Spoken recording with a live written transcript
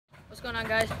What's going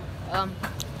on, guys?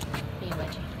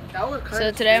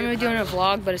 So today I'm gonna be doing a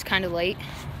vlog, but it's kind of late.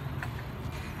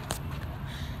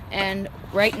 And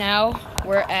right now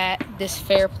we're at this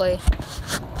Fairplay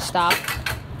stop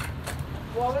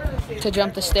to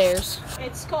jump the stairs.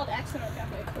 It's called X&O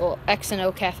Cafe. Well,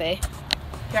 X&O Cafe.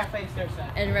 Cafe stair set.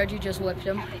 And Reggie just whipped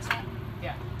him.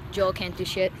 Yeah. Joel can't do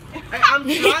shit. I'm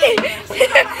trying.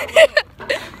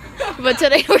 But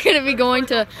today we're gonna be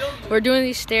we're doing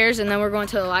these stairs, and then we're going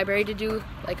to the library to do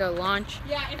like our launch,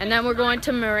 and then we're going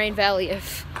to Moraine Valley.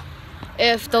 If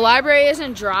the library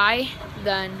isn't dry,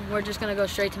 then we're just gonna go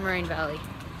straight to Moraine Valley.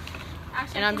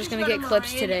 Actually, and I'm just gonna get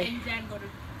clips today. All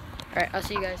right, I'll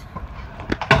see you guys.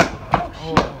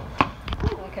 Oh.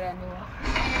 Look at that new one.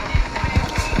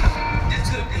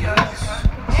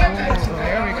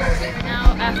 There we go.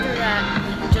 Now after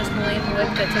that, just Malane whip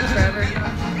that took forever.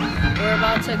 We're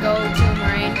about to go to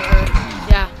Moraine,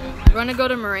 we're gonna go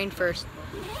to Moraine first.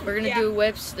 We're gonna do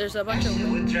whips. There's a bunch of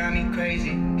whips. Would drive me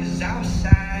crazy, cause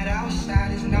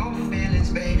outside is no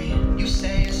feelings, baby. You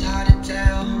say it's hard to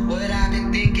tell what I've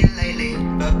been thinking lately,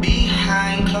 but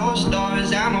behind closed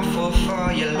doors, I'm a fool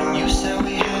for your love. You said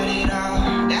we had it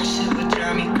all, that shit would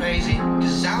drive me crazy,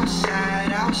 cause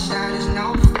outside is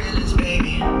no feelings,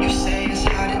 baby. You say it's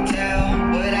hard to tell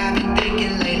what I've been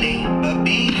thinking lately, but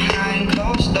behind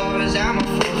closed doors, I'm a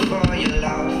fool for your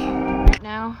love. Right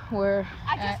now we're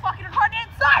fucking recorded it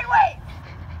sideways!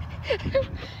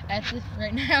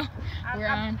 right now we're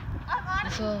on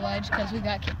this little ledge because we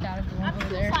got kicked out of the one over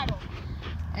there.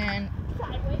 And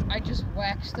I just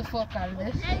waxed the fuck out of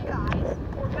this. Hey guys,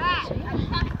 we're back.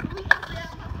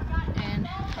 And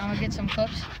I'm gonna get some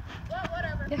clips.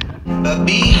 But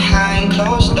behind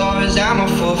closed doors, I'm a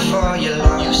fool for your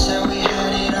love. You said we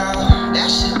had it all, that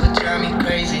shit would drive me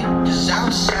crazy, cause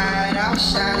outside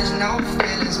is no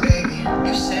feelings, baby.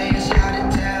 You say it's hard to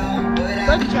tell, but I've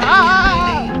been thinking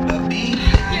lately. But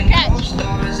behind closed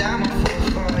doors, I'm a fool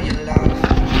for your love.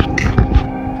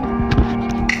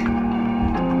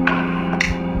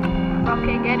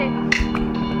 Okay, get it.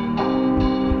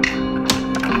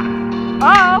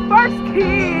 Oh, first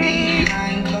key!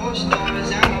 Behind closed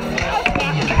doors, I'm a fool for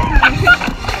your love.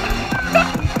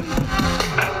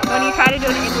 When you try to do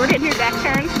an inward in your back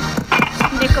turn,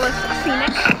 Nicholas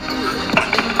Scenic.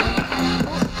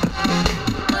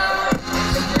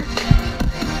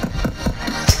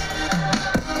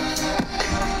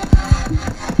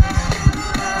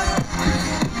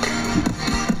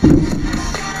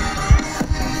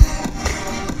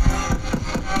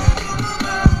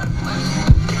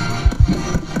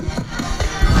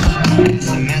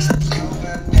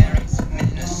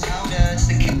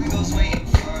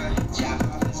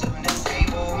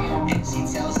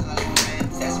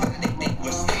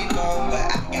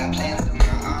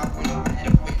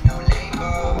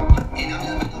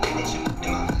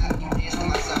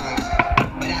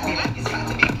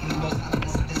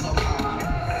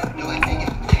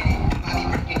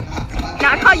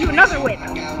 Now I call you another whip.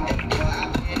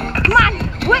 Come on,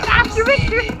 whip after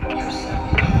Victor.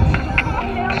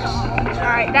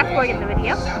 Alright, that's going in the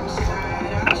video.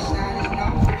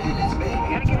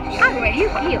 How do you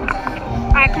feel?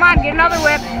 Alright, come on, get another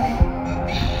whip.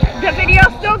 The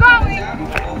video's still going.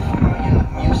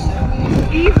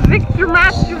 He's Victor,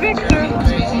 Master Victor.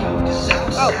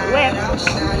 Oh,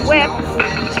 whip.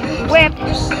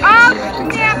 Oh,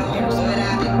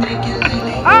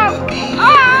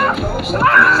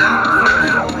 snap.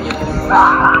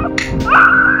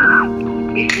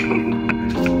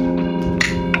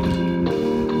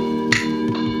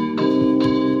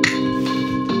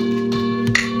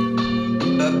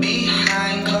 But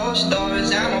behind closed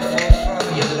doors, I'm a fool for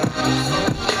your love.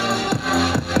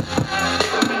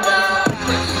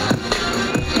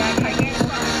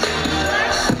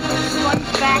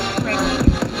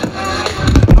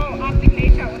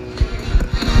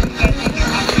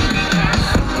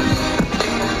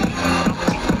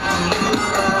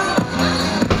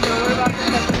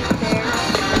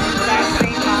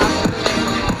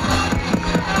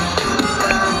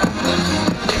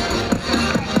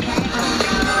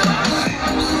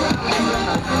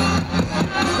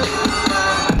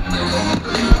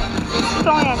 It's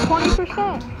only at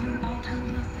 20%.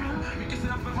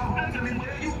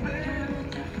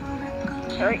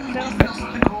 Alright, so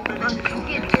I'm just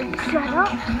getting set up.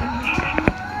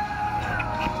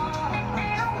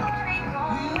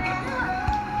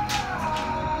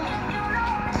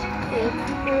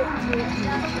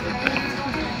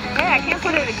 Hey, I can't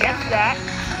put it against that.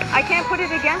 I can't put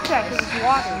it against that because it's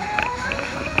water.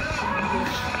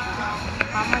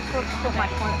 How am I supposed to put my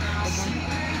phone against it?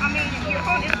 I mean, your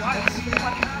phone is water.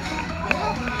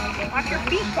 Watch your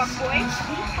feet, fuckboy.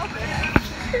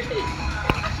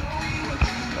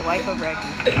 The wife of Reggie.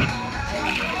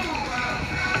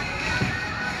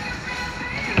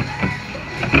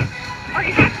 Are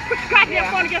you happy to put your goddamn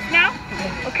phone against now?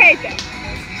 Okay then.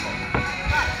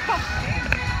 Come.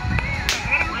 I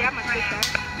gotta grab my fish out.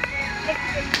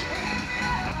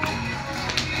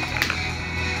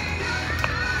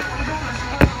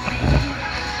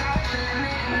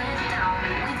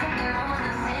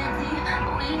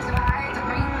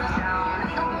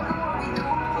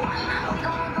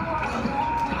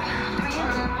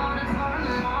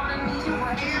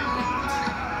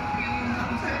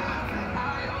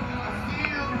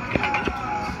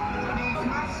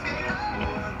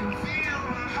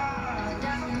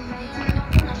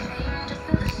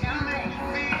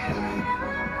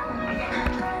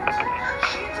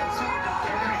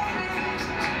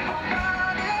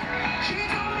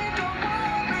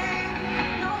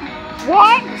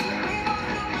 What?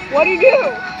 What do you do?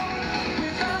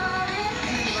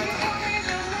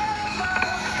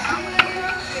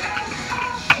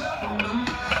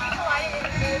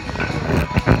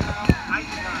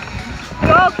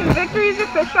 Yo, can Victor use your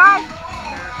fisheye?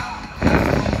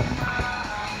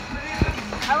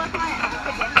 I left mine at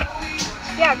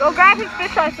home. Yeah, go grab his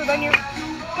fisheye so then you're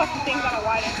fucking things on a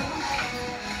wide angle.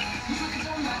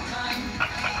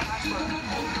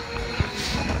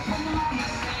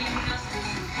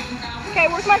 Okay,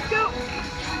 where's my scoop?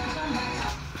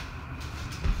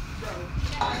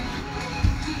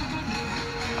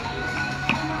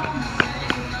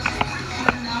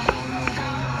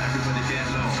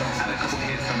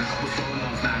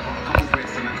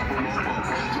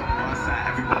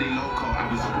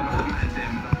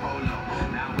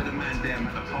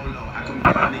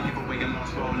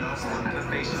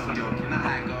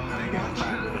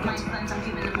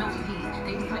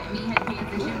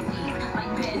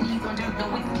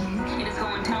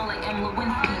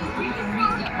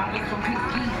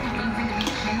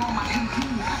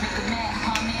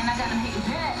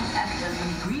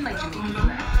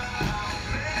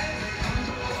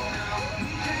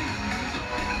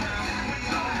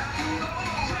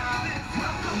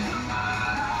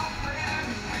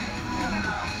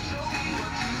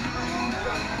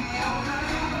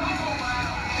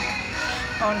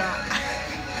 Oh no.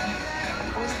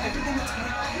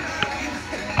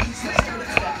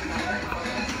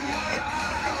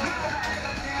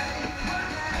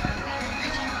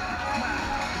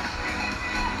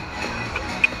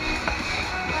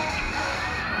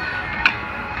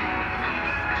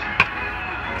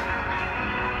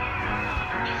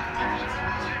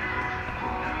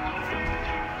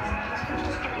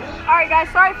 Alright guys,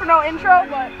 sorry for no intro,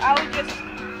 but I was just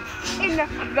in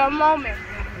the moment,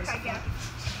 I guess.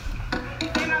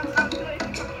 And I was really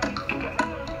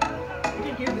You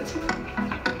can hear this one?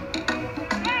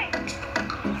 Hey!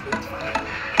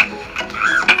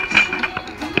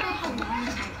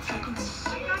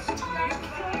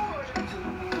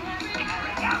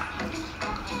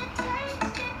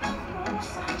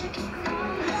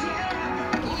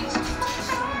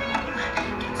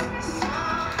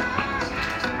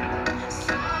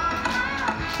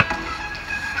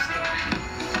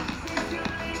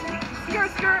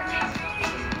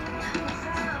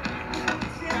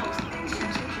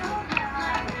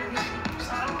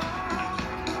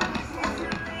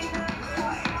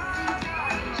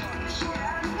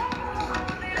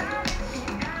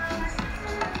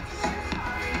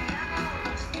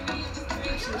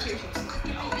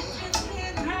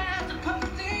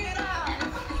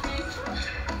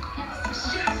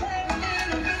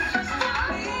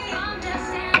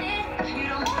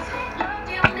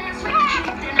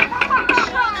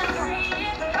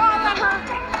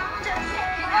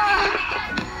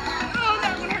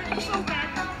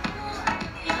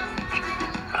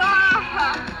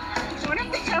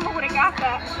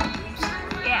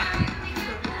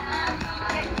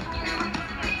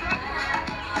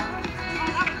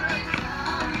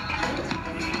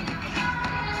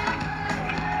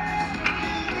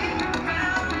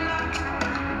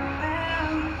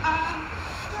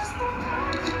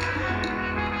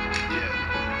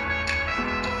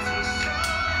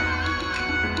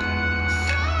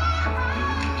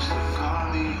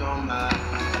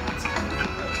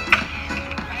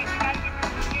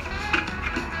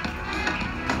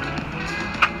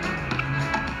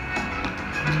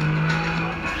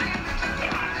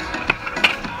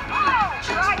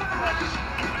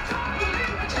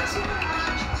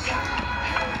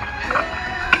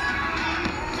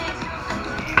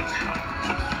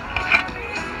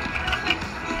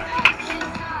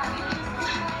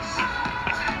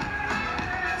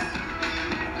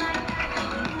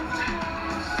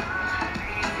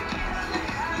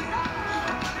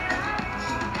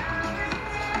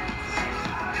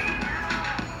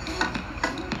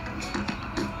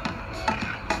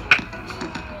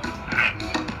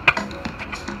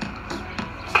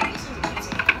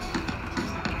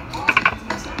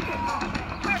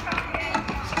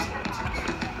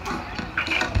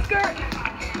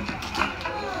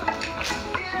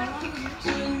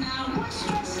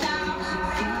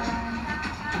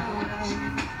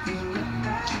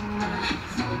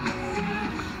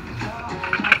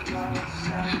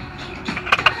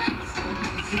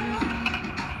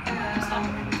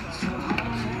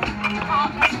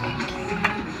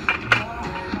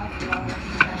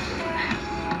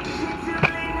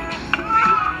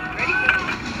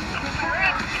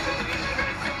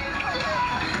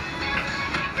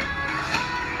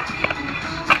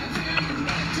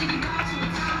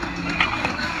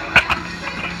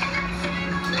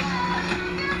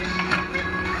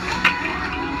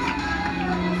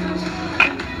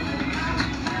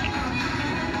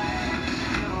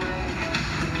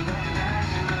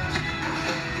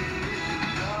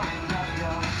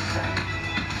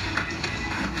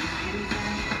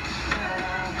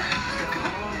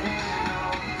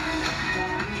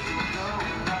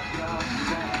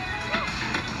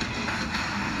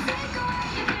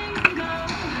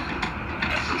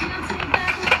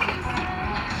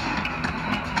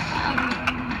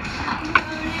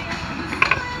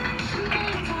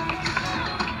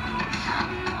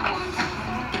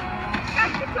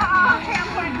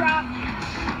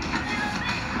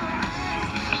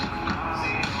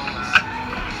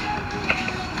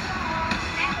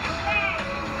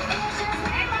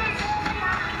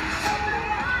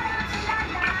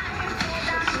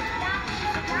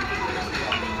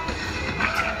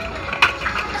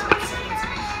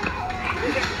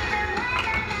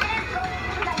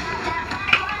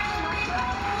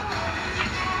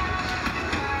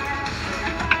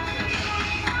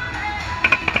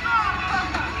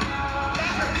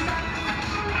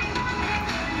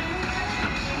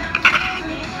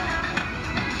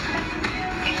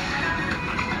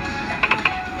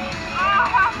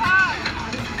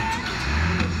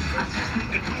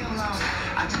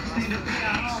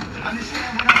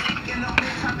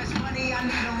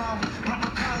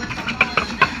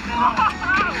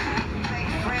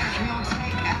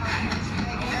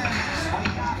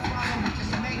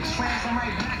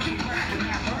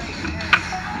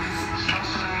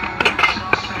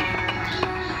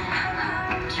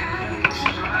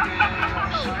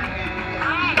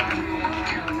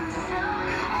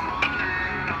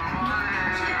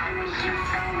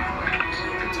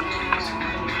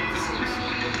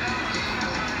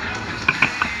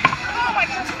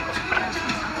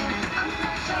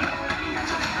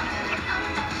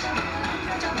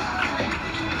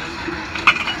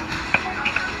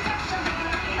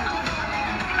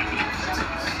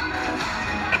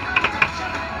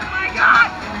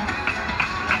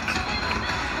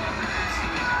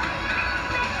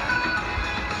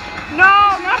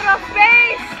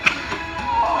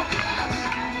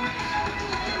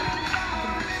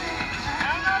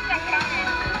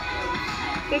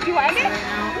 Did you like So it? right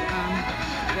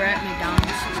now, we're at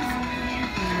McDonald's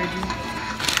in Ridgey.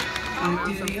 Some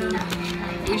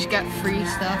food. We just got free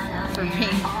stuff for me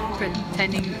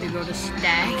pretending to go to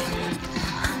Stag.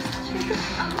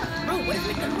 Bro, what is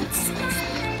McDonald's?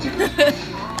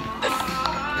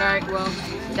 Alright, well,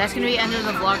 that's gonna be the end of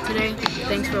the vlog today.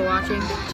 Thanks for watching.